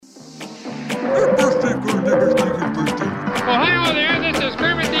Ohio there, this is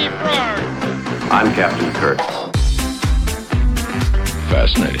Kermit the Frog. I'm Captain Kirk.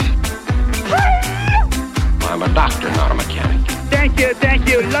 Fascinating. I'm a doctor, not a mechanic. Thank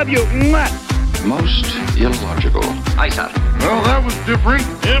you, love you. Mwah. Most illogical. Aye, sir. Well, that was different.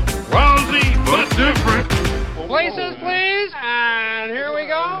 Yep, lousy, but different. Places, please, and here we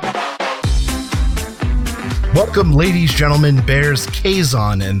go. Welcome, ladies, gentlemen, bears,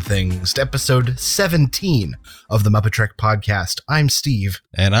 Kazon, and things, to episode 17 of the Muppet Trek podcast. I'm Steve.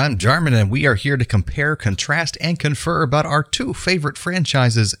 And I'm Jarman, and we are here to compare, contrast, and confer about our two favorite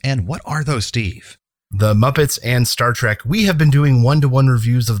franchises. And what are those, Steve? The Muppets and Star Trek. We have been doing one-to-one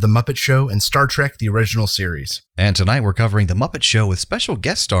reviews of The Muppet Show and Star Trek, the original series. And tonight we're covering The Muppet Show with special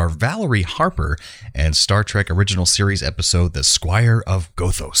guest star Valerie Harper and Star Trek original series episode The Squire of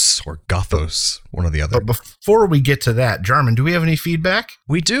Gothos, or Gothos, one or the other. But before we get to that, Jarman, do we have any feedback?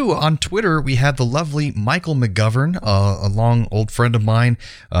 We do. On Twitter, we had the lovely Michael McGovern, a long old friend of mine,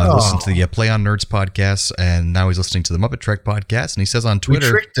 who listened to the Play on Nerds podcast, and now he's listening to the Muppet Trek podcast, and he says on Twitter...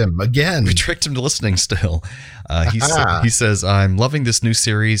 We tricked him again. We tricked him to listening still. He says, I'm loving this new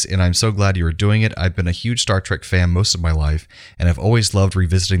series, and I'm so glad you are doing it. I've been a huge Star Trek fan most of my life, and I've always loved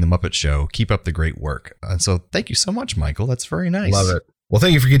revisiting the Muppet Show. Keep up the great work. And so thank you so much, Michael. That's very nice. Love it. Well,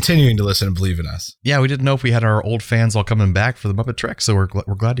 thank you for continuing to listen and believe in us. Yeah, we didn't know if we had our old fans all coming back for the Muppet Trek, so we're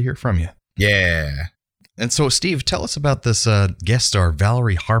glad to hear from you. Yeah. And so, Steve, tell us about this guest star,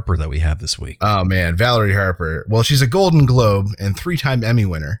 Valerie Harper, that we have this week. Oh, man, Valerie Harper. Well, she's a Golden Globe and 3-time Emmy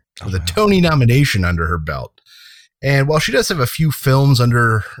winner with a Tony nomination under her belt. And while she does have a few films to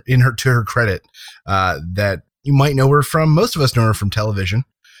her credit that you might know her from, most of us know her from television.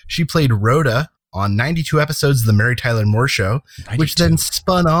 She played Rhoda on 92 episodes of The Mary Tyler Moore Show, 92. Which then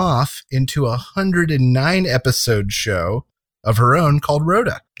spun off into a 109-episode show of her own called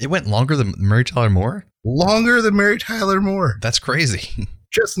Rhoda. It went longer than Mary Tyler Moore? Longer than Mary Tyler Moore. That's crazy.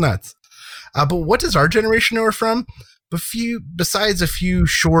 Just nuts. But what does our generation know her from? Besides a few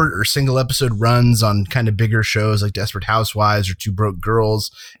short or single episode runs on kind of bigger shows like Desperate Housewives or Two Broke Girls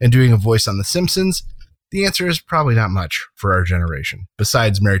and doing a voice on The Simpsons, the answer is probably not much for our generation,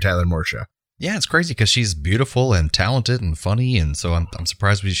 besides Mary Tyler Moore Show. Yeah, it's crazy because she's beautiful and talented and funny, and so I'm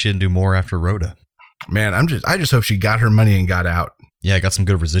surprised she didn't do more after Rhoda. Man, I just hope she got her money and got out. Yeah, I got some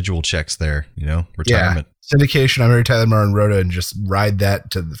good residual checks there, retirement. Yeah, syndication on Mary Tyler Moore and Rhoda, and just ride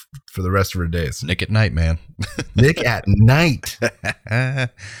that for the rest of her days. Nick at Night, man. Nick at Night.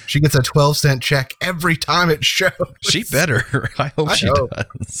 She gets a 12-cent check every time it shows. She better. I hope she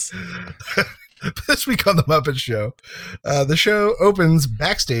does. This week on The Muppet Show, the show opens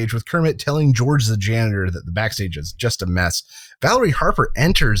backstage with Kermit telling George the janitor that the backstage is just a mess. Valerie Harper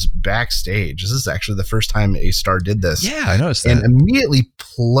enters backstage. This is actually the first time a star did this. Yeah, I noticed that. And immediately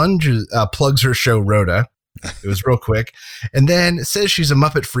plugs her show Rhoda. It was real quick. And then says she's a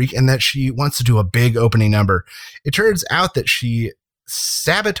Muppet freak and that she wants to do a big opening number. It turns out that she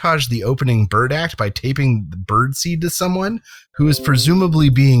sabotaged the opening bird act by taping the bird seed to someone who is presumably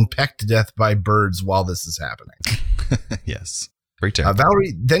being pecked to death by birds while this is happening. Yes. Great time.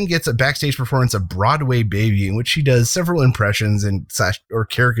 Valerie then gets a backstage performance of Broadway Baby, in which she does several impressions or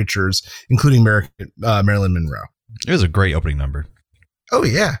caricatures, including Marilyn Monroe. It was a great opening number. Oh,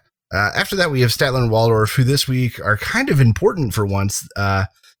 yeah. After that, we have Statler and Waldorf, who this week are kind of important for once. The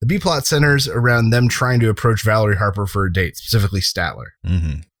B-plot centers around them trying to approach Valerie Harper for a date, specifically Statler.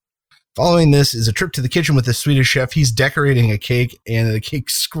 Mm-hmm. Following this is a trip to the kitchen with the Swedish chef. He's decorating a cake, and the cake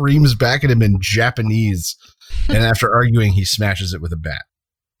screams back at him in Japanese. And after arguing, he smashes it with a bat.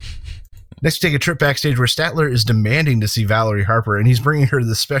 Next, we take a trip backstage where Statler is demanding to see Valerie Harper, and he's bringing her to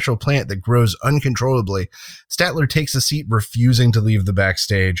the special plant that grows uncontrollably. Statler takes a seat, refusing to leave the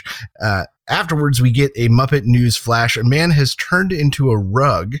backstage. Afterwards, we get a Muppet News flash. A man has turned into a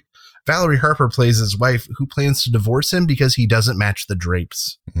rug. Valerie Harper plays his wife, who plans to divorce him because he doesn't match the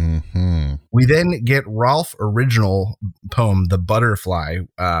drapes. Mm-hmm. We then get Rolf original poem, The Butterfly.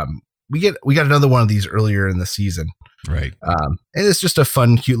 We got another one of these earlier in the season. Right. And it's just a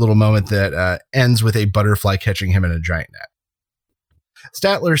fun, cute little moment that ends with a butterfly catching him in a giant net.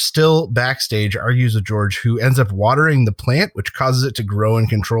 Statler, still backstage, argues with George, who ends up watering the plant, which causes it to grow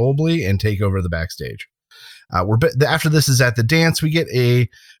uncontrollably and take over the backstage. After this is at the dance, we get a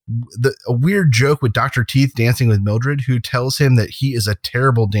weird joke with Dr. Teeth dancing with Mildred, who tells him that he is a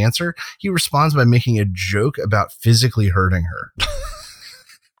terrible dancer. He responds by making a joke about physically hurting her.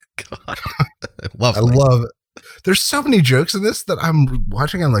 God. I love it. There's so many jokes in this that I'm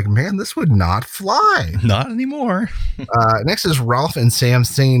watching. I'm like, man, this would not fly. Not anymore. Next is Ralph and Sam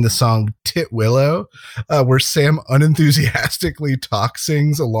singing the song Tit Willow, where Sam unenthusiastically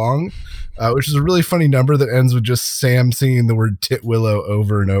sings along which is a really funny number that ends with just Sam singing the word Titwillow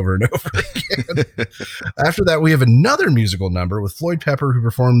over and over and over again. After that, we have another musical number with Floyd Pepper, who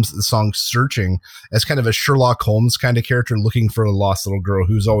performs the song Searching as kind of a Sherlock Holmes kind of character looking for a lost little girl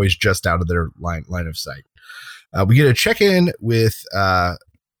who's always just out of their line of sight. We get a check-in with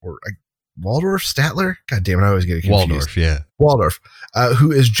Waldorf Statler? God damn it, I always get it confused. Waldorf,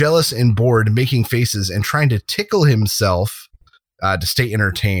 who is jealous and bored, making faces and trying to tickle himself to stay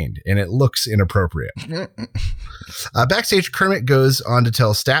entertained, and it looks inappropriate. Backstage, Kermit goes on to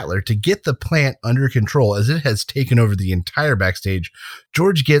tell Statler to get the plant under control as it has taken over the entire backstage.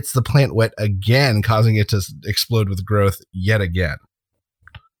 George gets the plant wet again, causing it to explode with growth yet again.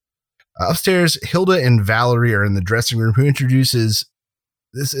 Upstairs, Hilda and Valerie are in the dressing room, who introduces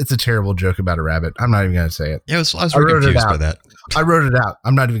this. It's a terrible joke about a rabbit. I'm not even going to say it. Yeah, I was very confused by that. I wrote it out.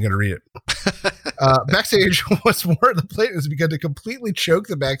 I'm not even going to read it. Backstage, once more, the plant has begun to completely choke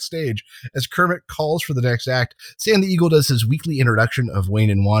the backstage as Kermit calls for the next act. Sam the Eagle does his weekly introduction of Wayne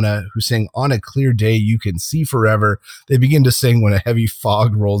and Wanda, who sing On a Clear Day You Can See Forever. They begin to sing when a heavy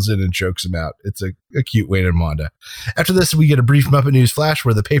fog rolls in and chokes them out. It's a cute Wayne and Wanda. After this, we get a brief Muppet News flash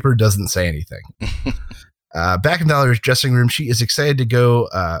where the paper doesn't say anything. Back in Valerie's dressing room, she is excited to go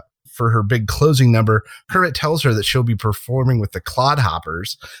for her big closing number. Kermit tells her that she'll be performing with the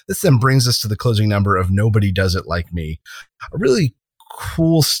Clodhoppers. This then brings us to the closing number of Nobody Does It Like Me. A really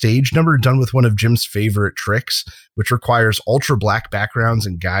cool stage number done with one of Jim's favorite tricks, which requires ultra black backgrounds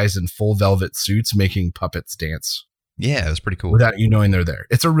and guys in full velvet suits making puppets dance. Yeah, it was pretty cool. Without you knowing they're there.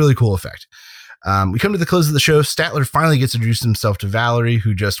 It's a really cool effect. We come to the close of the show. Statler finally gets to introduce himself to Valerie,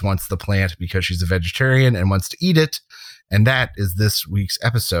 who just wants the plant because she's a vegetarian and wants to eat it. And that is this week's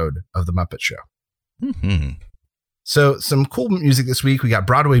episode of The Muppet Show. Mm-hmm. So some cool music this week. We got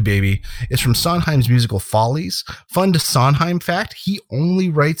Broadway Baby. It's from Sondheim's musical Follies. Fun Sondheim fact, he only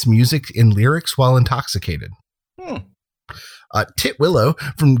writes music in lyrics while intoxicated. Titwillow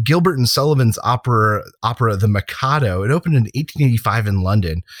from Gilbert and Sullivan's opera The Mikado. It opened in 1885 in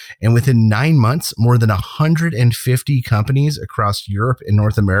London, and within 9 months, more than 150 companies across Europe and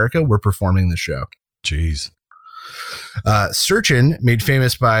North America were performing the show. Jeez. Searchin', made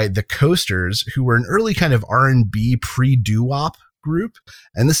famous by the Coasters, who were an early kind of R&B pre-doo-wop group,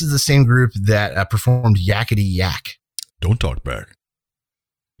 and this is the same group that performed Yakety Yak. Don't talk back.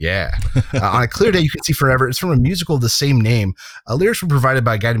 Yeah. On a Clear Day You Can See Forever. It's from a musical of the same name. Lyrics were provided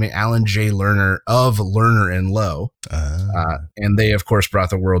by a guy named Alan J. Lerner of Lerner and Lowe. And they, of course, brought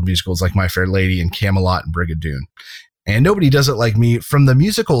the world musicals like My Fair Lady and Camelot and Brigadoon. And Nobody Does It Like Me from the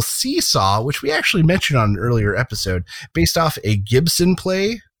musical Seesaw, which we actually mentioned on an earlier episode, based off a Gibson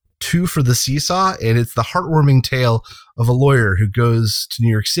play, Two for the Seesaw. And it's the heartwarming tale of a lawyer who goes to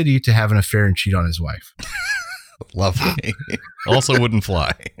New York City to have an affair and cheat on his wife. Lovely. Also wouldn't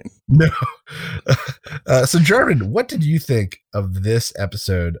fly. No. So, Jarvin, what did you think of this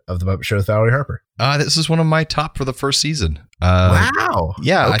episode of The Muppet Show with Valerie Harper? This is one of my top for the first season. Wow.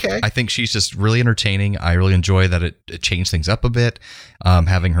 Yeah, okay. I think she's just really entertaining. I really enjoy that it changed things up a bit.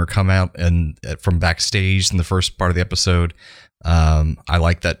 Having her come out and from backstage in the first part of the episode. I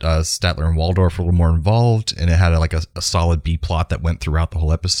like that Statler and Waldorf were a little more involved, and it had a solid B plot that went throughout the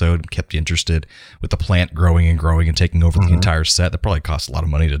whole episode and kept you interested with the plant growing and taking over the entire set. That probably cost a lot of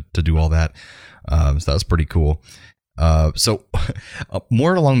money to do all that. So that was pretty cool. So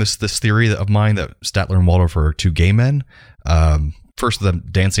more along this theory of mine that Statler and Waldorf are two gay men. First of them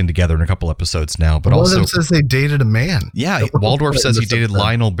dancing together in a couple episodes now, but one also of them says they dated a man. Yeah, Waldorf says he dated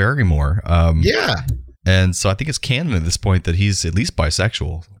Lionel Barrymore. Yeah. And so I think it's canon at this point that he's at least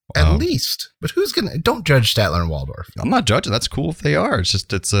bisexual. At least. But don't judge Statler and Waldorf. I'm not judging. That's cool if they are. It's just,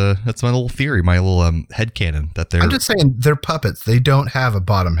 that's my little theory, my little headcanon that they're. I'm just saying they're puppets. They don't have a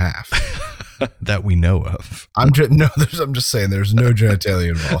bottom half. That we know of. I'm just saying there's no genitalia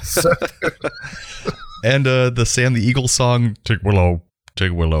involved. So. And the Sam the Eagle song, Tick Willow,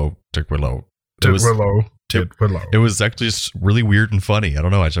 Tick Willow, Tick Willow. It was actually just really weird and funny. I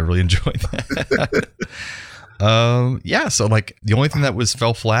don't know. I just really enjoyed that. Yeah. So the only thing that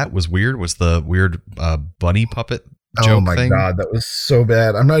fell flat was the weird bunny puppet joke thing. Oh my God. That was so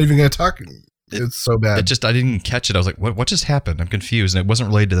bad. I'm not even going to talk. It's so bad. I didn't catch it. I was like, what just happened? I'm confused. And it wasn't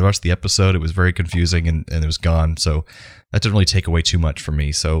related to the rest of the episode. It was very confusing and it was gone. So that didn't really take away too much from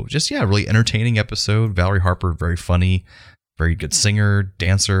me. So just, yeah, really entertaining episode. Valerie Harper, very funny, very good singer,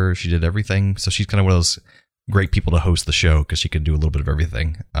 dancer. She did everything. So she's kind of one of those great people to host the show because she can do a little bit of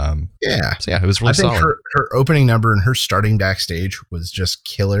everything. Yeah. So yeah, it was really solid. Her opening number and her starting backstage was just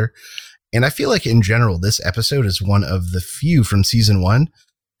killer. And I feel like in general, this episode is one of the few from season 1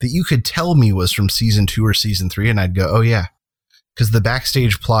 that you could tell me was from season 2 or season 3. And I'd go, oh yeah. Because the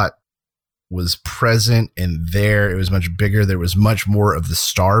backstage plot was present and there. It was much bigger. There was much more of the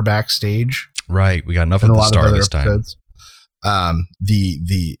star backstage. Right. We got enough of the star this time.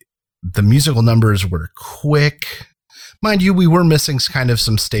 The musical numbers were quick. Mind you, we were missing kind of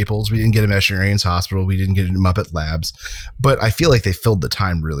some staples. We didn't get Imaginarians Hospital. We didn't get Muppet Labs. But I feel like they filled the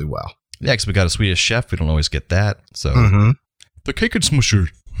time really well. Yeah, because we got a Swedish Chef. We don't always get that. So the cake and smusher.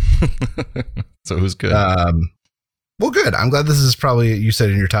 So it was good. Well, good. I'm glad this is probably, you said,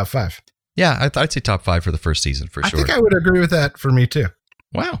 in your top 5. Yeah, I'd say top 5 for the first season for sure. I think I would agree with that for me too.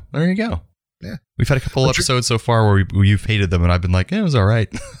 Wow, there you go. Yeah, we've had a couple episodes so far where you've hated them, and I've been like, it was all right.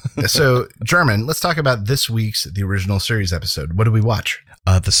 So, German, let's talk about this week's The Original Series episode. What did we watch?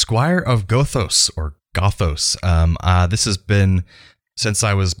 The Squire of Gothos, or Gothos. This has been, since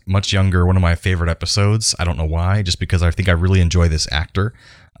I was much younger, one of my favorite episodes. I don't know why, just because I think I really enjoy this actor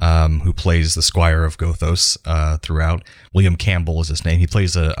who plays the Squire of Gothos throughout. William Campbell is his name. He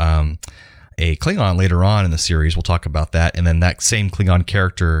plays a Klingon later on in the series. We'll talk about that. And then that same Klingon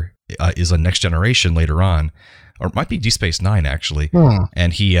character is a Next Generation later on, or it might be Deep Space Nine actually.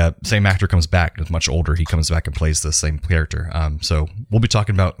 And he, same actor comes back, much older. He comes back and plays the same character. So we'll be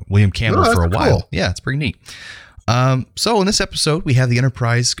talking about William Campbell for a while. Cool. Yeah, it's pretty neat. So in this episode, we have the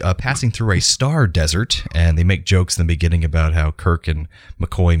Enterprise passing through a star desert, and they make jokes in the beginning about how Kirk and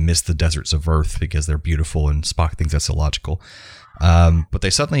McCoy miss the deserts of Earth because they're beautiful, and Spock thinks that's illogical. But they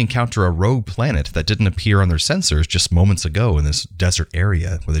suddenly encounter a rogue planet that didn't appear on their sensors just moments ago in this desert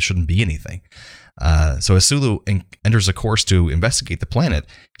area where there shouldn't be anything. So as Sulu enters a course to investigate the planet,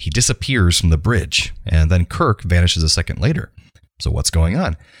 he disappears from the bridge, and then Kirk vanishes a second later. So what's going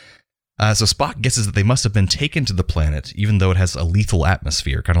on? So Spock guesses that they must have been taken to the planet, even though it has a lethal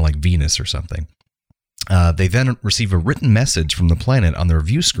atmosphere, kind of like Venus or something. They then receive a written message from the planet on their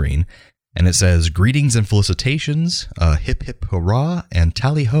view screen, and it says, "Greetings and felicitations, hip hip hurrah, and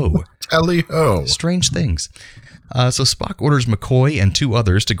tally ho." Tally ho. Strange things. So Spock orders McCoy and 2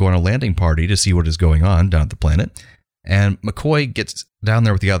 others to go on a landing party to see what is going on down at the planet. And McCoy gets down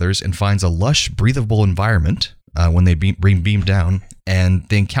there with the others and finds a lush, breathable environment when they beam down. And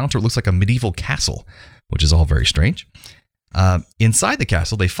the encounter looks like a medieval castle, which is all very strange. Inside the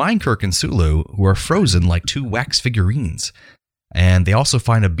castle, they find Kirk and Sulu, who are frozen like 2 wax figurines. And they also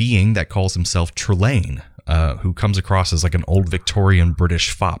find a being that calls himself Trelane, who comes across as like an old Victorian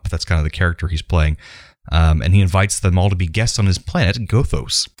British fop. That's kind of the character he's playing. And he invites them all to be guests on his planet,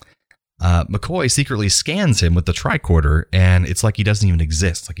 Gothos. McCoy secretly scans him with the tricorder, and it's like he doesn't even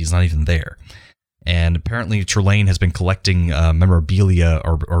exist, like he's not even there. And apparently Trelane has been collecting memorabilia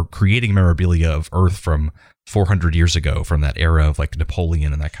or creating memorabilia of Earth from 400 years ago, from that era of like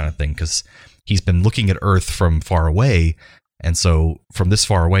Napoleon and that kind of thing, because he's been looking at Earth from far away. And so from this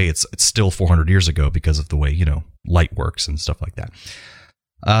far away, it's still 400 years ago because of the way, light works and stuff like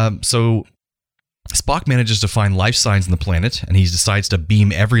that. So Spock manages to find life signs on the planet, and he decides to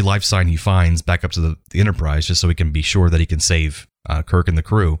beam every life sign he finds back up to the Enterprise just so he can be sure that he can save Kirk and the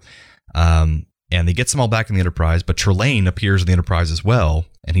crew. And he gets them all back in the Enterprise, but Trelane appears in the Enterprise as well,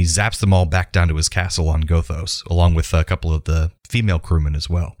 and he zaps them all back down to his castle on Gothos, along with a couple of the female crewmen as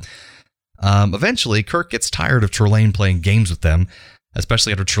well. Eventually, Kirk gets tired of Trelane playing games with them,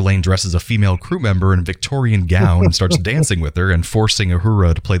 especially after Trelane dresses a female crew member in a Victorian gown and starts dancing with her and forcing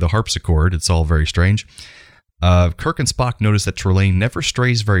Uhura to play the harpsichord. It's all very strange. Kirk and Spock notice that Trelane never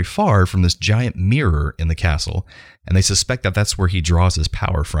strays very far from this giant mirror in the castle, and they suspect that that's where he draws his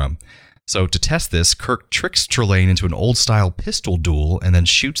power from. So to test this, Kirk tricks Trelane into an old-style pistol duel and then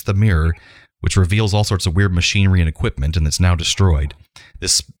shoots the mirror, which reveals all sorts of weird machinery and equipment, and it's now destroyed.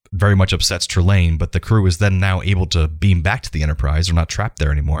 This very much upsets Trelane, but the crew is then now able to beam back to the Enterprise. They're not trapped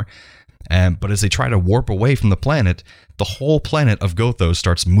there anymore. But as they try to warp away from the planet, the whole planet of Gothos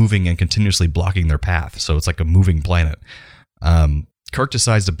starts moving and continuously blocking their path. So it's like a moving planet. Kirk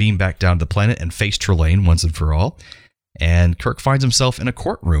decides to beam back down to the planet and face Trelane once and for all. And Kirk finds himself in a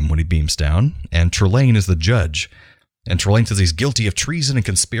courtroom when he beams down, and Trelane is the judge. And Trelane says he's guilty of treason and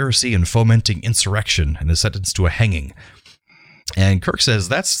conspiracy and fomenting insurrection and is sentenced to a hanging. And Kirk says,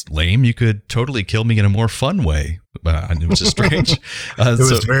 "That's lame. You could totally kill me in a more fun way," which is strange. It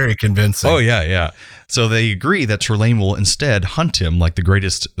was very convincing. Oh, yeah. So they agree that Trelane will instead hunt him like the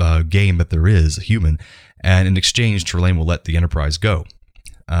greatest game that there is, a human. And in exchange, Trelane will let the Enterprise go.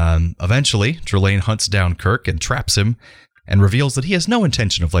 Eventually, Trelane hunts down Kirk and traps him and reveals that he has no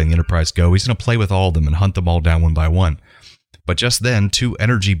intention of letting the Enterprise go. He's going to play with all of them and hunt them all down one by one. But just then, 2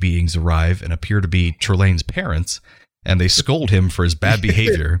 energy beings arrive and appear to be Trelane's parents, and they scold him for his bad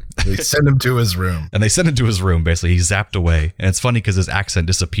behavior. They send him to his room. Basically. He's zapped away. And it's funny because his accent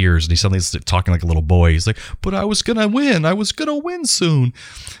disappears, and he's suddenly talking like a little boy. He's like, "But I was going to win. I was going to win soon."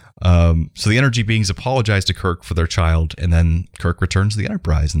 So the energy beings apologize to Kirk for their child, and then Kirk returns to the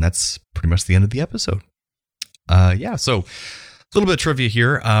Enterprise, and that's pretty much the end of the episode. So a little bit of trivia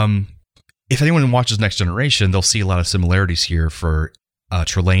here. If anyone watches Next Generation, they'll see a lot of similarities here for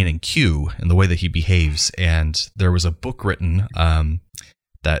Trelane and Q and the way that he behaves. And there was a book written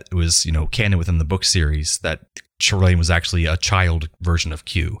that was, canon within the book series that Trelane was actually a child version of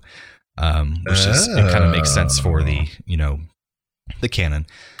Q, it kind of makes sense for the canon.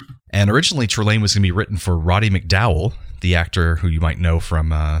 And originally Trelane was going to be written for Roddy McDowall, the actor who you might know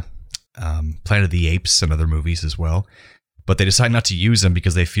from Planet of the Apes and other movies as well. But they decided not to use him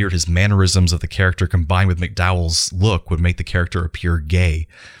because they feared his mannerisms of the character combined with McDowell's look would make the character appear gay.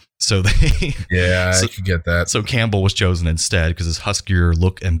 So I could get that. So Campbell was chosen instead because his huskier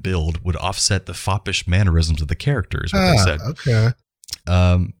look and build would offset the foppish mannerisms of the characters. What they said. Okay.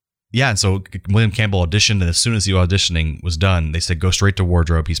 And so William Campbell auditioned, and as soon as the auditioning was done, they said, go straight to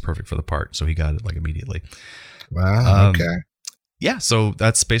wardrobe. He's perfect for the part. So he got it immediately. Wow. Okay. Yeah. So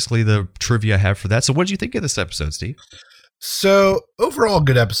that's basically the trivia I have for that. So what did you think of this episode, Steve? So overall,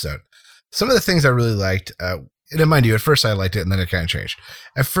 good episode. Some of the things I really liked, and mind you, at first I liked it and then it kind of changed.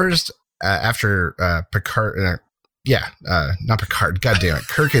 At first, after Picard, not Picard, goddammit,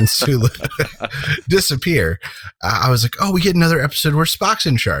 Kirk and Sulu disappear, I was like, oh, we get another episode where Spock's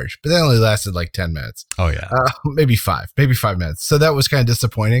in charge. But that only lasted like 10 minutes. Oh, yeah. Maybe 5 minutes. So that was kind of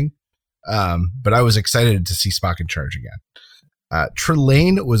disappointing. But I was excited to see Spock in charge again.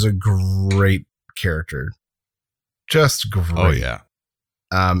 Trelane was a great character. Just great. Oh, yeah.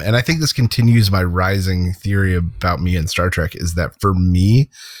 And I think this continues my rising theory about me and Star Trek is that for me,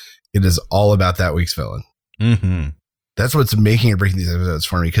 it is all about that week's villain. Mm-hmm. That's what's making or breaking these episodes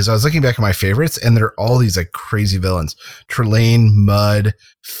for me. Because I was looking back at my favorites and there are all these like crazy villains. Trelane, Mudd,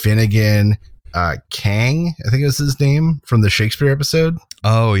 Finnegan, Kang, I think it was his name from the Shakespeare episode.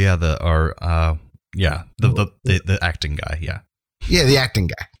 Oh, yeah. The acting guy. Yeah. Yeah, the acting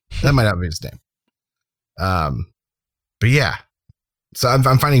guy. That might not be his name. But yeah, so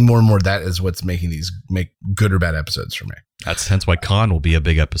I'm finding more and more that is what's make good or bad episodes for me. That's hence why Khan will be a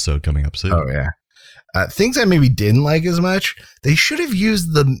big episode coming up soon. Oh yeah. Things I maybe didn't like as much. They should have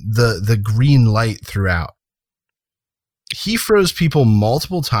used the green light throughout. He froze people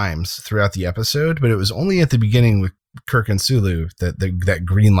multiple times throughout the episode, but it was only at the beginning with Kirk and Sulu that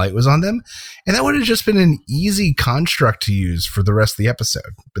green light was on them, and that would have just been an easy construct to use for the rest of the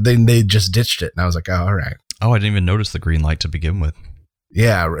episode. But then they just ditched it, and I was like, oh, all right. Oh, I didn't even notice the green light to begin with.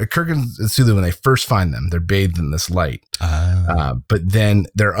 Yeah, Kirk and Sulu, when they first find them, they're bathed in this light. But then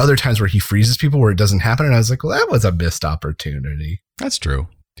there are other times where he freezes people where it doesn't happen, and I was like, well, that was a missed opportunity. That's true.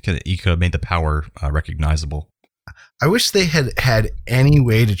 You could have made the power recognizable. I wish they had any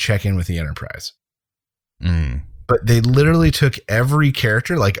way to check in with the Enterprise. But they literally took every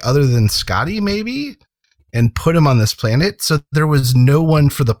character, like other than Scotty maybe, and put him on this planet, so there was no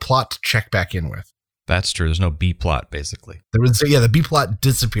one for the plot to check back in with. That's true. There's no B plot, basically. The B plot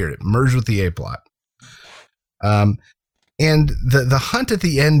disappeared. It merged with the A plot. And the hunt at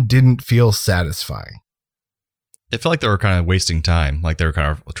the end didn't feel satisfying. It felt like they were kind of wasting time. Like they were kind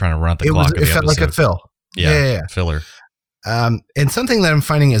of trying to run out the clock. It felt like a fill. Yeah. Filler. And something that I'm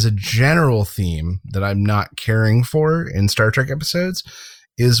finding as a general theme that I'm not caring for in Star Trek episodes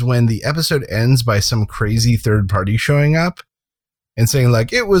is when the episode ends by some crazy third party showing up and saying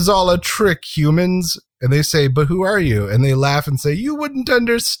like, it was all a trick, humans. And they say, but who are you? And they laugh and say, you wouldn't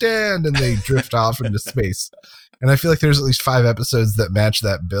understand. And they drift off into space. And I feel like there's at least 5 episodes that match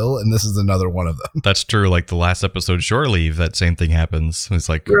that bill. And this is another one of them. That's true. Like the last episode, Shore Leave, that same thing happens. It's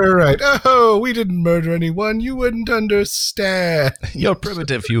like, right. Oh, we didn't murder anyone. You wouldn't understand. You're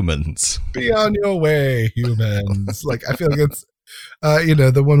primitive humans. Be on your way, humans. Like, I feel like it's,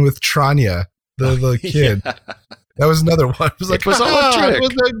 the one with Tranya, the kid. Yeah. That was another one. It was like, it was all a trick. It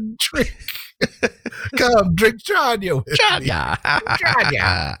was a trick. Come, drink Tranya with me.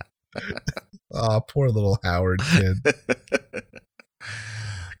 Tranya. Oh, poor little Howard kid.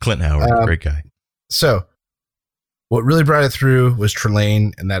 Clint Howard, great guy. So, what really brought it through was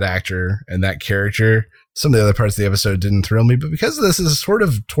Trelane and that actor and that character. Some of the other parts of the episode didn't thrill me, but because of this is sort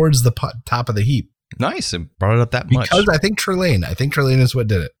of towards the top of the heap. Nice. It brought it up that much. Because I think Trelane is what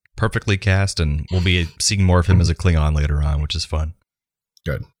did it. Perfectly cast, and we'll be seeing more of him as a Klingon later on, which is fun.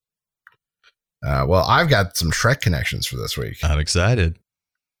 Good. Well, I've got some Trek connections for this week. I'm excited.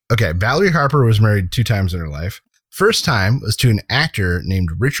 Okay, Valerie Harper was married 2 times in her life. First time was to an actor named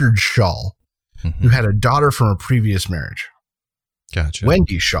Richard Shaw, who had a daughter from a previous marriage. Gotcha.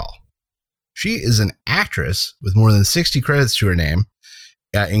 Wendy Shaw. She is an actress with more than 60 credits to her name,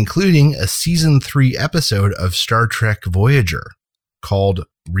 including a season 3 episode of Star Trek Voyager called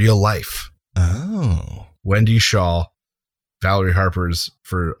real life. Oh. Wendy Shaw, Valerie Harper's,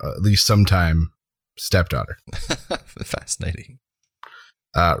 for at least some time, stepdaughter. Fascinating.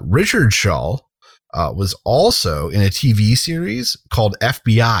 Richard Shaw was also in a TV series called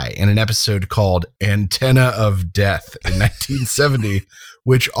FBI in an episode called Antenna of Death in 1970,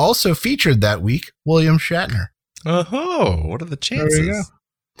 which also featured that week William Shatner. Oh, what are the chances? There you go.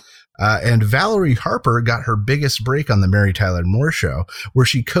 And Valerie Harper got her biggest break on the Mary Tyler Moore Show, where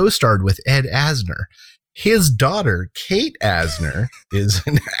she co-starred with Ed Asner. His daughter, Kate Asner, is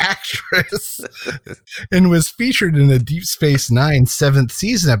an actress and was featured in a Deep Space Nine 7th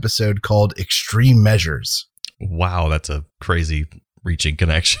season episode called Extreme Measures. Wow, that's a crazy reaching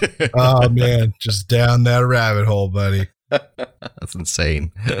connection. Oh, man, just down that rabbit hole, buddy. That's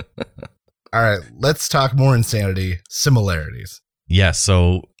insane. All right, let's talk more insanity, similarities. Yeah,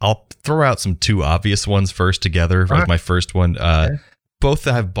 so I'll throw out some two obvious ones first together. Like my first one, both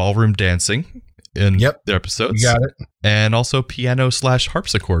have ballroom dancing in their episodes. You got it. And also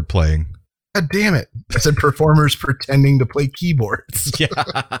piano/harpsichord playing. God damn it. I said performers pretending to play keyboards. Yeah,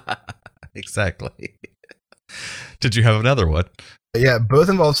 exactly. Did you have another one? Yeah, both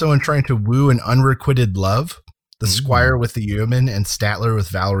involve someone trying to woo an unrequited love. The Squire with the Yeoman and Statler with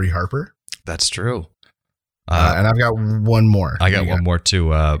Valerie Harper. That's true. And I've got one more. I got one more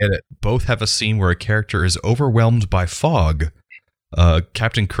too. Both have a scene where a character is overwhelmed by fog.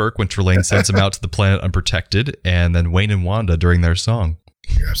 Captain Kirk when Trelane sends him out to the planet unprotected, and then Wayne and Wanda during their song.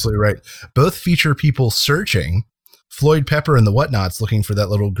 You're absolutely right. Both feature people searching. Floyd Pepper and the Whatnots looking for that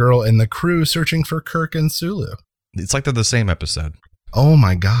little girl, and the crew searching for Kirk and Sulu. It's like they're the same episode. Oh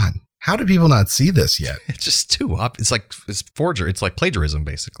my God. How do people not see this yet? It's just too up. It's like it's like plagiarism,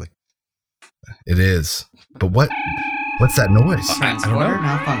 basically. It is. But what's that noise? Transporter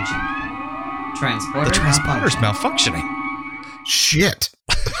malfunction. The transporter's malfunctioning. Shit.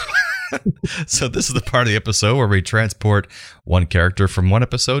 So this is the part of the episode where we transport one character from one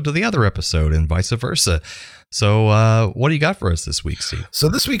episode to the other episode and vice versa. So what do you got for us this week, Steve? So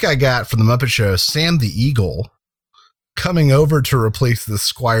this week I got from the Muppet Show, Sam the Eagle coming over to replace the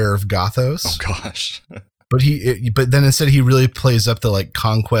Squire of Gothos. Oh gosh. But then instead he really plays up the like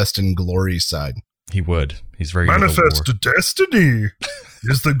conquest and glory side. He would. He's very Manifest destiny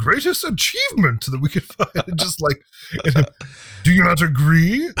is the greatest achievement that we could find. Just like, do you not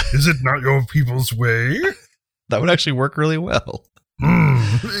agree? Is it not your people's way? That would actually work really well.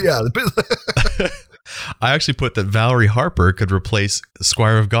 Yeah. I actually put that Valerie Harper could replace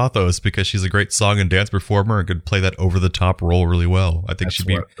Squire of Gothos because she's a great song and dance performer and could play that over-the-top role really well. I think she'd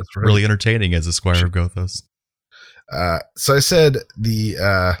be really entertaining as a Squire of Gothos. So I said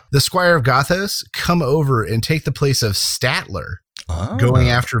the Squire of Gothos come over and take the place of Statler, going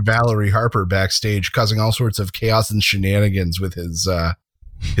after Valerie Harper backstage, causing all sorts of chaos and shenanigans with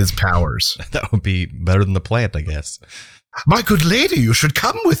his powers. That would be better than the plant, I guess. My good lady, you should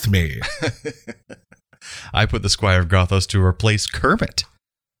come with me. I put the Squire of Gothos to replace Kermit.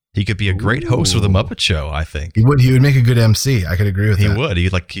 He could be a great host for the Muppet Show, I think. He would make a good MC. I could agree with that. He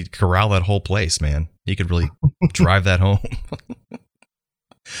would. He'd corral that whole place, man. He could really drive that home.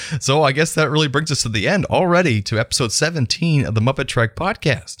 So I guess that really brings us to the end already, to episode 17 of the Muppet Trek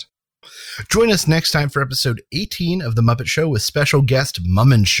podcast. Join us next time for episode 18 of the Muppet Show with special guest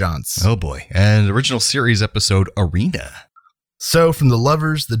Mummenschanz. Oh boy. And original series episode Arena. So from the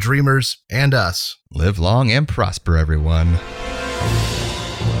lovers, the dreamers, and us, live long and prosper, everyone.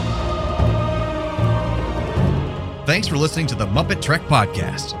 Thanks for listening to the Muppet Trek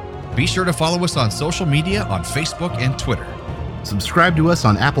podcast. Be sure to follow us on social media on Facebook and Twitter. Subscribe to us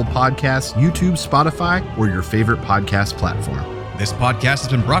on Apple Podcasts, YouTube, Spotify, or your favorite podcast platform. This podcast has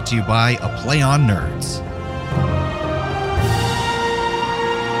been brought to you by A Play on Nerds.